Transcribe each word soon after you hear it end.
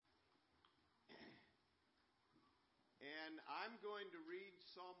And I'm going to read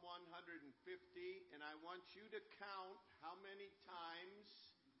Psalm 150, and I want you to count how many times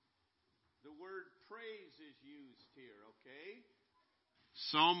the word praise is used here, okay?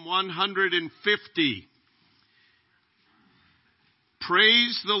 Psalm 150.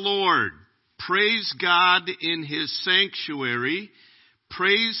 Praise the Lord. Praise God in His sanctuary.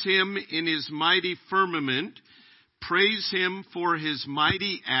 Praise Him in His mighty firmament. Praise Him for His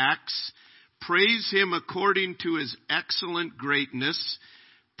mighty acts. Praise Him according to His excellent greatness.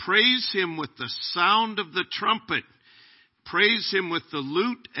 Praise Him with the sound of the trumpet. Praise Him with the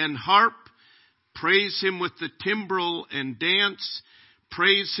lute and harp. Praise Him with the timbrel and dance.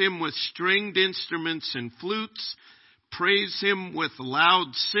 Praise Him with stringed instruments and flutes. Praise Him with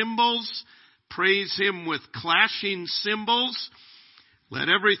loud cymbals. Praise Him with clashing cymbals. Let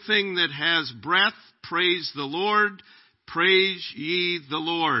everything that has breath praise the Lord. Praise ye the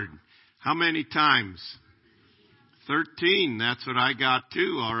Lord. How many times? 13. That's what I got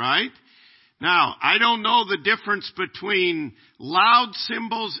too, all right? Now, I don't know the difference between loud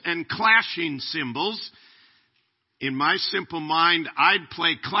cymbals and clashing cymbals. In my simple mind, I'd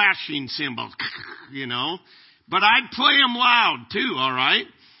play clashing cymbals, but I'd play them loud too, all right?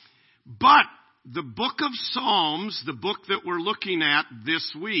 But the book of Psalms, the book that we're looking at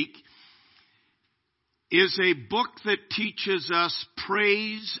this week, is a book that teaches us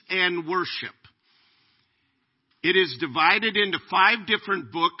praise and worship. It is divided into 5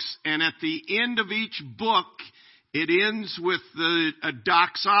 different books, and at the end of each book, it ends with a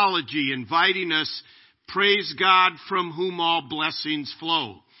doxology inviting us, praise God from whom all blessings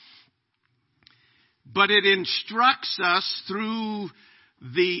flow. But it instructs us through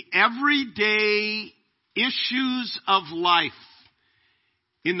the everyday issues of life.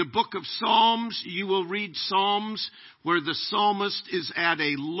 In the book of Psalms, you will read Psalms where the psalmist is at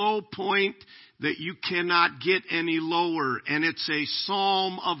a low point that you cannot get any lower. And it's a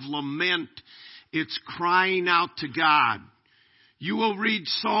psalm of lament. It's crying out to God. You will read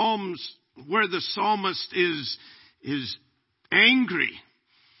Psalms where the psalmist is angry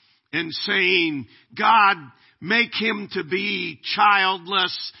and saying, God, make him to be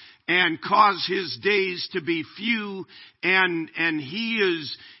childless and cause his days to be few, and he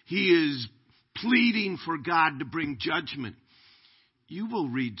is pleading for God to bring judgment. You will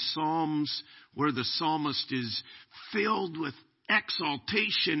read Psalms where the psalmist is filled with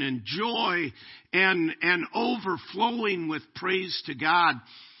exaltation and joy and overflowing with praise to God.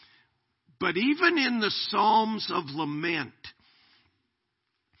 But even in the Psalms of lament,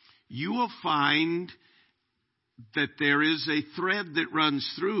 you will find that there is a thread that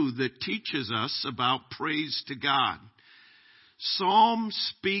runs through that teaches us about praise to God. Psalm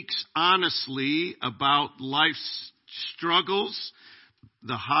speaks honestly about life's struggles,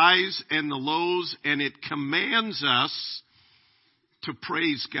 the highs and the lows, and it commands us to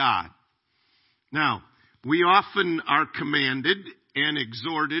praise God. Now, we often are commanded and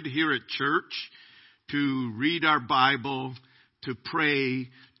exhorted here at church to read our Bible, to pray,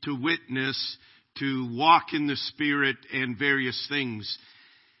 to witness, to walk in the Spirit and various things.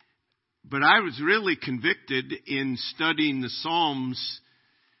 But I was really convicted in studying the Psalms.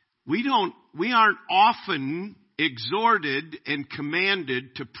 We aren't often exhorted and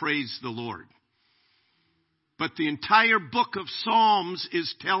commanded to praise the Lord. But the entire book of Psalms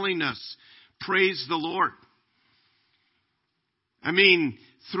is telling us, praise the Lord. I mean,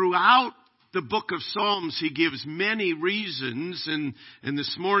 throughout the book of Psalms, he gives many reasons, and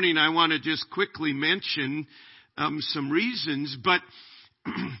this morning I want to just quickly mention some reasons, but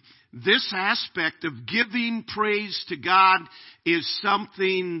this aspect of giving praise to God is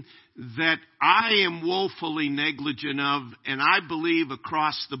something that I am woefully negligent of, and I believe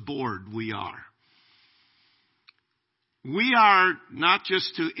across the board we are. We are not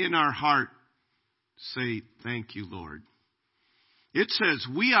just to, in our heart, say, thank you, Lord. It says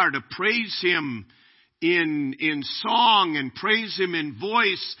we are to praise Him in song and praise Him in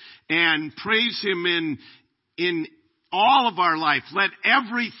voice and praise Him in all of our life. Let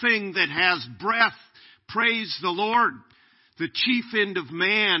everything that has breath praise the Lord. The chief end of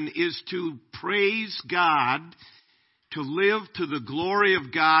man is to praise God, to live to the glory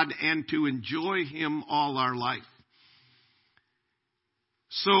of God, and to enjoy Him all our life.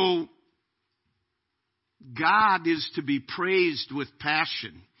 So, God is to be praised with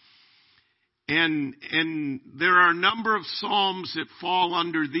passion. And there are a number of psalms that fall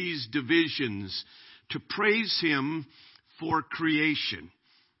under these divisions to praise Him for creation.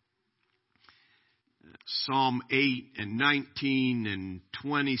 Psalm 8 and 19 and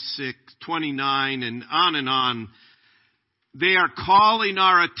 26, 29 and on. They are calling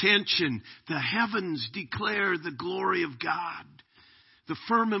our attention. The heavens declare the glory of God. The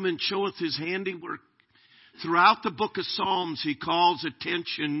firmament showeth his handiwork. Throughout the book of Psalms, he calls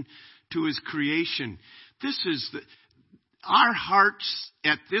attention to his creation. Our hearts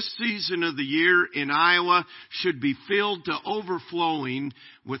at this season of the year in Iowa should be filled to overflowing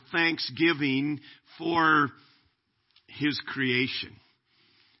with thanksgiving for his creation.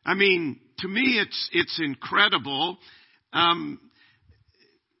 I mean, to me, it's incredible. The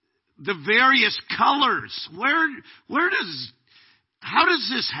various colors. How does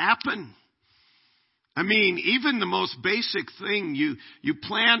this happen? I mean, even the most basic thing, you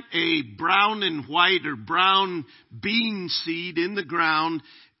plant a brown and white or brown bean seed in the ground,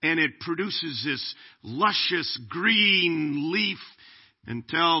 and it produces this luscious green leaf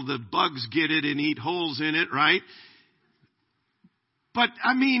until the bugs get it and eat holes in it, right? But,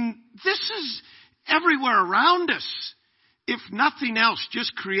 I mean, this is everywhere around us. If nothing else,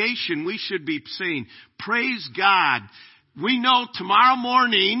 just creation, we should be saying, praise God. We know tomorrow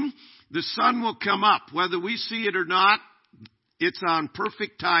morning the sun will come up. Whether we see it or not, it's on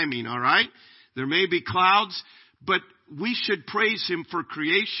perfect timing, all right? There may be clouds, but we should praise him for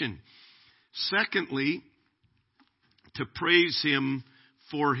creation. Secondly, to praise him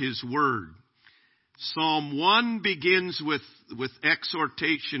for his word. Psalm 1 begins with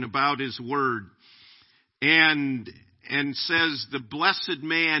exhortation about his word and says, the blessed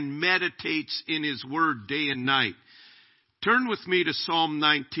man meditates in his word day and night. Turn with me to Psalm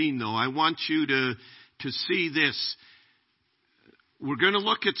 19, though. I want you to see this. We're going to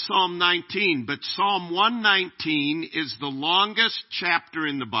look at Psalm 19, but Psalm 119 is the longest chapter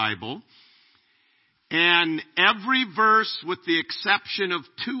in the Bible. And every verse, with the exception of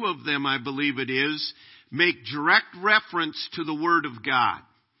 2 of them, I believe it is, make direct reference to the Word of God.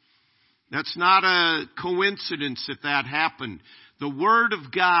 That's not a coincidence that happened. The Word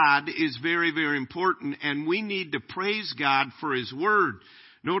of God is very, very important, and we need to praise God for His Word.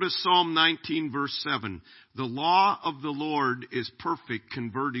 Notice Psalm 19, verse 7. The law of the Lord is perfect,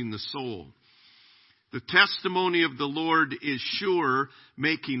 converting the soul. The testimony of the Lord is sure,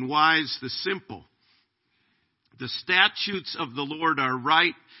 making wise the simple. The statutes of the Lord are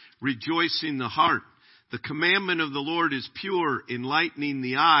right, rejoicing the heart. The commandment of the Lord is pure, enlightening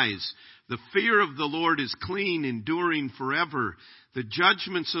the eyes. The fear of the Lord is clean, enduring forever. The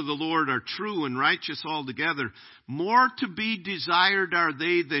judgments of the Lord are true and righteous altogether. More to be desired are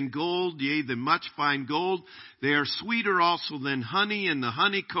they than gold, yea, than much fine gold. They are sweeter also than honey and the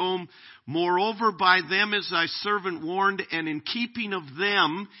honeycomb. Moreover, by them is thy servant warned, and in keeping of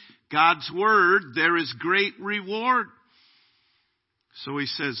them, God's word, there is great reward. So he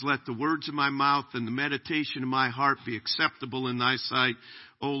says, let the words of my mouth and the meditation of my heart be acceptable in thy sight,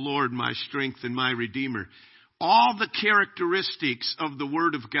 O Lord, my strength and my Redeemer. All the characteristics of the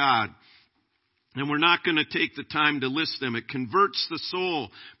Word of God. And we're not going to take the time to list them. It converts the soul,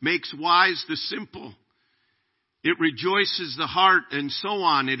 makes wise the simple. It rejoices the heart, and so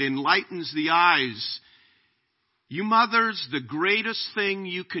on. It enlightens the eyes. You mothers, the greatest thing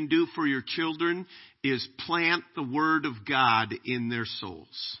you can do for your children is plant the Word of God in their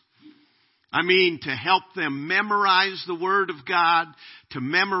souls. I mean, to help them memorize the Word of God, to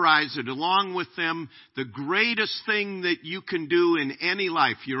memorize it along with them. The greatest thing that you can do in any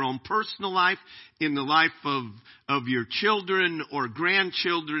life, your own personal life, in the life of your children or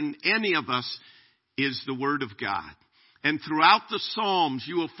grandchildren, any of us, is the Word of God. And throughout the Psalms,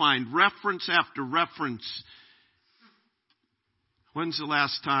 you will find reference after reference. When's the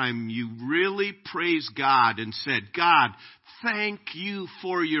last time you really praised God and said, God, thank you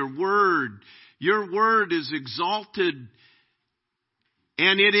for your word. Your word is exalted,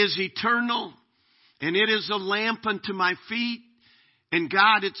 and it is eternal, and it is a lamp unto my feet. And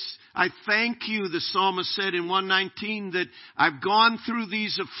God, I thank you, the psalmist said in 119, that I've gone through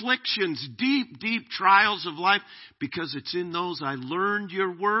these afflictions, deep, deep trials of life, because it's in those I learned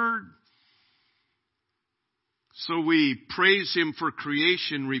your word. So we praise him for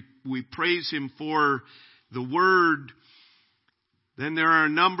creation. We praise him for the word. Then there are a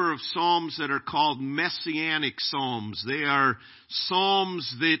number of psalms that are called messianic psalms. They are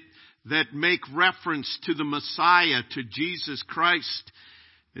psalms that make reference to the Messiah, to Jesus Christ.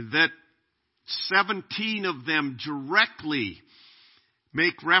 That 17 of them directly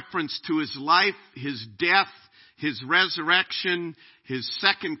make reference to his life, his death, his resurrection, his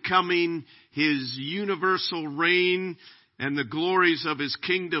second coming, his universal reign, and the glories of his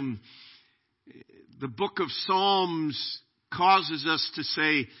kingdom. The book of Psalms causes us to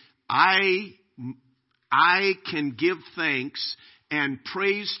say, I can give thanks and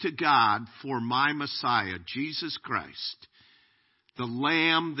praise to God for my Messiah, Jesus Christ. The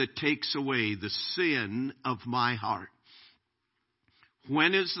Lamb that takes away the sin of my heart.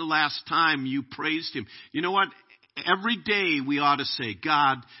 When is the last time you praised Him? You know what? Every day we ought to say,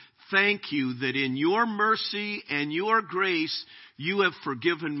 God, thank you that in your mercy and your grace, you have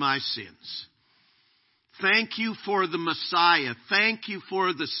forgiven my sins. Thank you for the Messiah. Thank you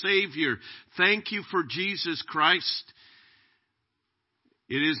for the Savior. Thank you for Jesus Christ.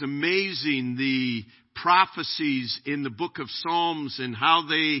 It is amazing the prophecies in the book of Psalms and how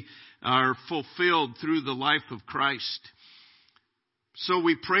they are fulfilled through the life of Christ. So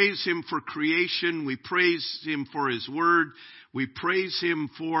we praise Him for creation. We praise Him for His Word. We praise Him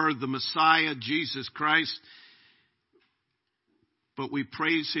for the Messiah, Jesus Christ. But we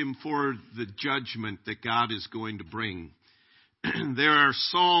praise Him for the judgment that God is going to bring. There are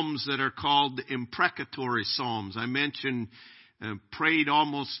psalms that are called imprecatory psalms. I mentioned prayed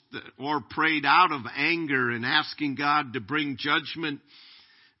out of anger and asking God to bring judgment.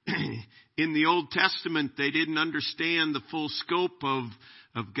 In the Old Testament, they didn't understand the full scope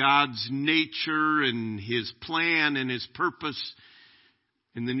of God's nature and His plan and His purpose.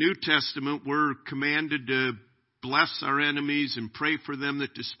 In the New Testament, we're commanded to bless our enemies and pray for them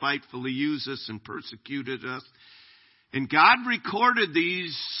that despitefully use us and persecuted us. And God recorded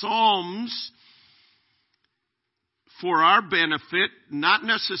these psalms for our benefit, not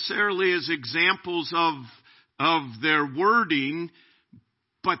necessarily as examples of their wording,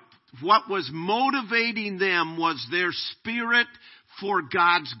 but what was motivating them was their spirit for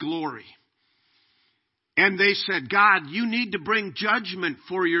God's glory. And they said, God, you need to bring judgment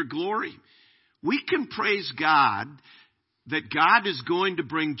for your glory. We can praise God that God is going to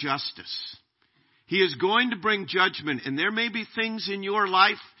bring justice. He is going to bring judgment. And there may be things in your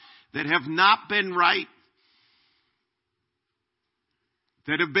life that have not been right,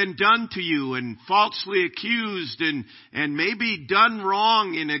 that have been done to you and falsely accused and maybe done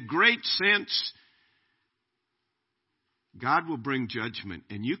wrong in a great sense. God will bring judgment.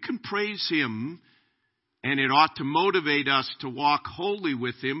 And you can praise Him, and it ought to motivate us to walk holy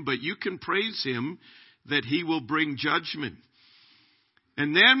with Him, but you can praise Him that He will bring judgment.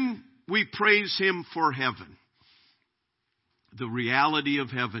 And then we praise Him for heaven. The reality of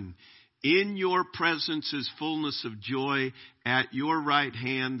heaven. In your presence is fullness of joy. At your right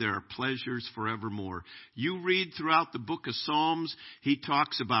hand there are pleasures forevermore. You read throughout the book of Psalms, he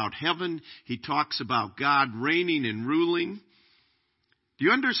talks about heaven. He talks about God reigning and ruling. Do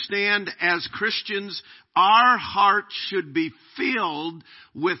you understand, as Christians, our hearts should be filled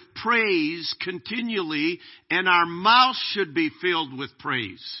with praise continually, and our mouth should be filled with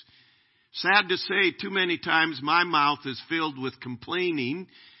praise. Sad to say, too many times my mouth is filled with complaining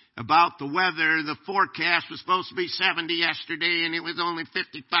about the weather. The forecast was supposed to be 70 yesterday, and it was only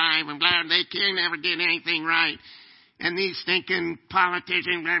 55, and blah, they can't never get anything right. And these stinking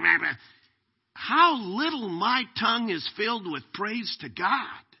politicians, blah, blah, blah. How little my tongue is filled with praise to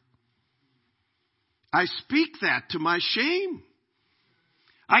God. I speak that to my shame.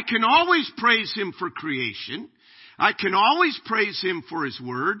 I can always praise Him for creation. I can always praise Him for His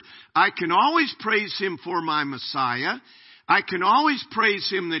Word. I can always praise Him for my Messiah. I can always praise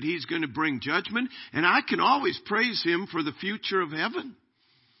Him that He's going to bring judgment. And I can always praise Him for the future of heaven.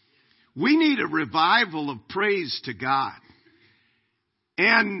 We need a revival of praise to God.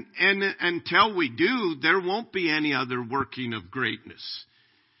 And until we do, there won't be any other working of greatness.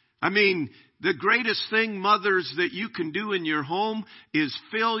 I mean, the greatest thing, mothers, that you can do in your home is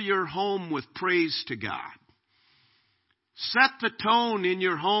fill your home with praise to God. Set the tone in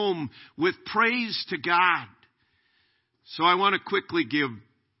your home with praise to God. So I want to quickly give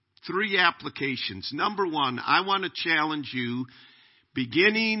 3 applications. Number 1, I want to challenge you,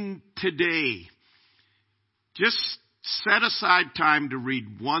 beginning today, just set aside time to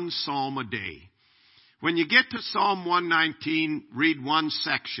read 1 psalm a day. When you get to Psalm 119, read 1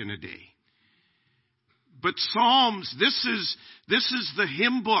 section a day. But Psalms, this is the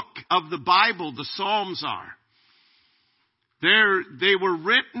hymn book of the Bible, the Psalms are. They were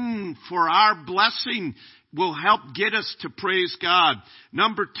written for our blessing, will help get us to praise God.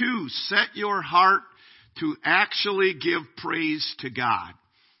 Number 2, set your heart to actually give praise to God.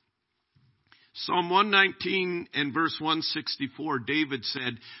 Psalm 119 and verse 164, David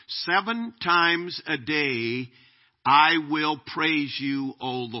said, 7 times a day I will praise you,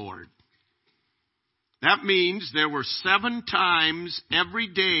 O Lord. That means there were 7 times every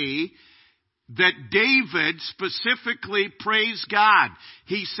day that David specifically praised God.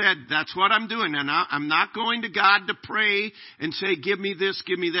 He said, that's what I'm doing. And I'm not going to God to pray and say, give me this,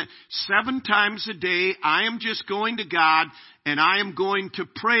 give me that. 7 times a day, I am just going to God and I am going to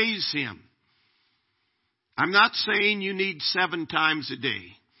praise Him. I'm not saying you need 7 times a day.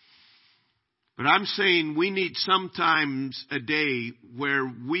 But I'm saying we need sometimes a day where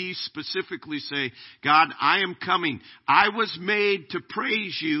we specifically say, God, I am coming. I was made to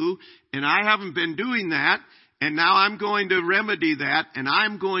praise you, and I haven't been doing that. And now I'm going to remedy that, and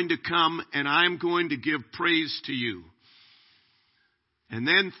I'm going to come, and I'm going to give praise to you. And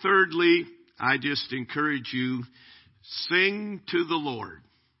then thirdly, I just encourage you, sing to the Lord.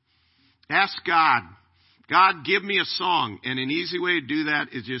 Ask God, God, give me a song. And an easy way to do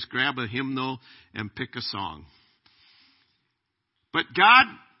that is just grab a hymnal and pick a song. But God,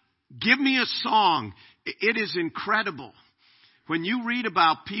 give me a song. It is incredible. When you read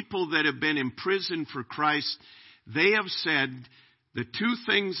about people that have been in prison for Christ, they have said the 2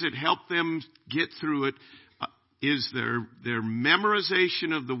 things that help them get through it is their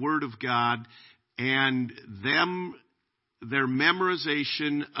memorization of the Word of God and their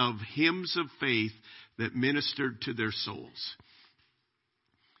memorization of hymns of faith that ministered to their souls.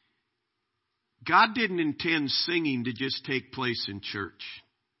 God didn't intend singing to just take place in church.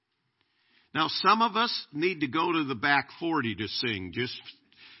 Now, some of us need to go to the back 40 to sing, just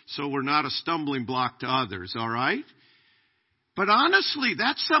so we're not a stumbling block to others, all right? But honestly,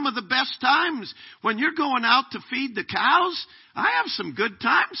 that's some of the best times. When you're going out to feed the cows, I have some good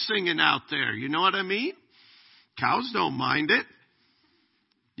times singing out there. You know what I mean? Cows don't mind it.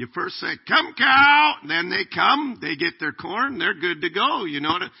 You first say, come cow, and then they come, they get their corn, they're good to go, you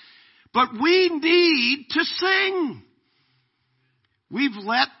know. But we need to sing. We've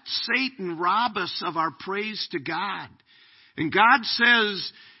let Satan rob us of our praise to God. And God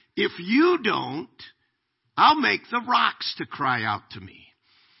says, if you don't, I'll make the rocks to cry out to me.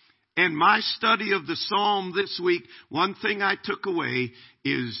 And my study of the Psalm this week, one thing I took away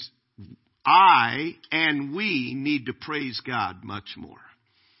is I and we need to praise God much more.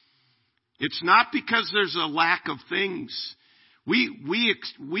 It's not because there's a lack of things. We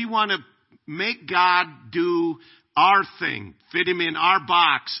want to make God do our thing, fit him in our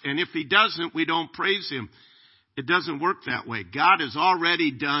box. And if he doesn't, we don't praise him. It doesn't work that way. God has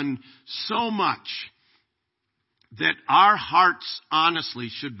already done so much that our hearts honestly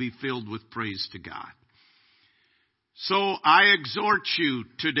should be filled with praise to God. So I exhort you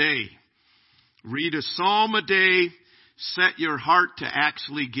today, read a psalm a day. Set your heart to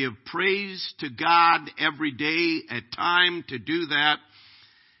actually give praise to God every day, at time to do that,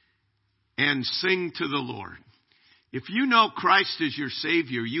 and sing to the Lord. If you know Christ is your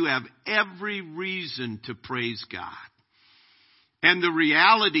Savior, you have every reason to praise God. And the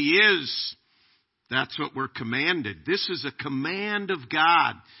reality is, that's what we're commanded. This is a command of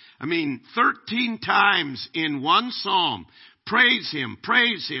God. I mean, 13 times in one psalm, praise him,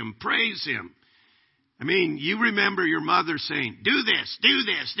 praise him, praise him. I mean, you remember your mother saying, do this,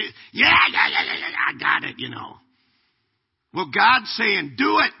 yeah, I got it, you know. Well, God's saying,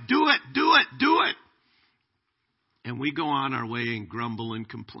 do it. And we go on our way and grumble and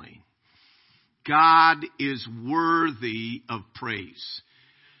complain. God is worthy of praise.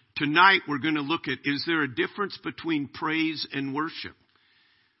 Tonight we're going to look at, is there a difference between praise and worship?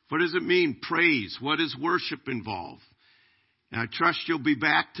 What does it mean, praise? What does worship involve? And I trust you'll be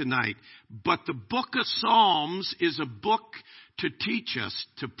back tonight. But the book of Psalms is a book to teach us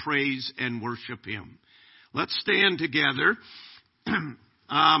to praise and worship him. Let's stand together.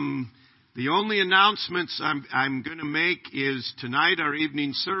 The only announcements I'm going to make is tonight our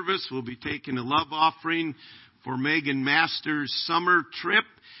evening service will be taking a love offering for Megan Masters' summer trip.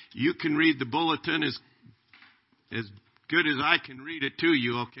 You can read the bulletin as good as I can read it to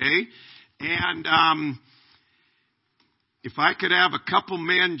you, okay? And if I could have a couple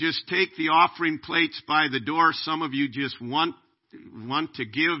men just take the offering plates by the door. Some of you just want to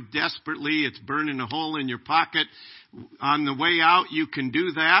give desperately. It's burning a hole in your pocket. On the way out, you can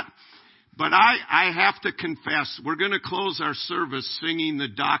do that. But I have to confess, we're going to close our service singing the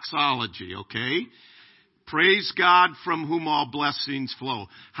doxology, okay? Praise God from whom all blessings flow.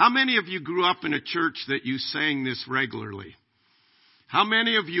 How many of you grew up in a church that you sang this regularly? How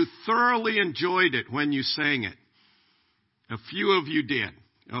many of you thoroughly enjoyed it when you sang it? A few of you did,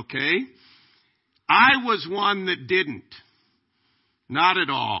 okay? I was one that didn't. Not at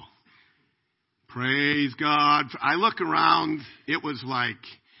all. Praise God. I look around, it was like,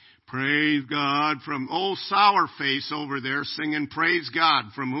 praise God from old Sourface over there singing praise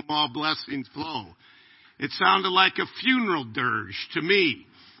God from whom all blessings flow. It sounded like a funeral dirge to me.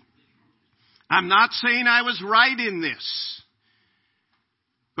 I'm not saying I was right in this.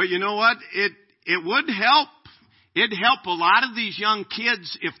 But you know what? It would help. It'd help a lot of these young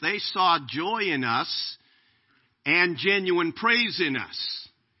kids if they saw joy in us and genuine praise in us.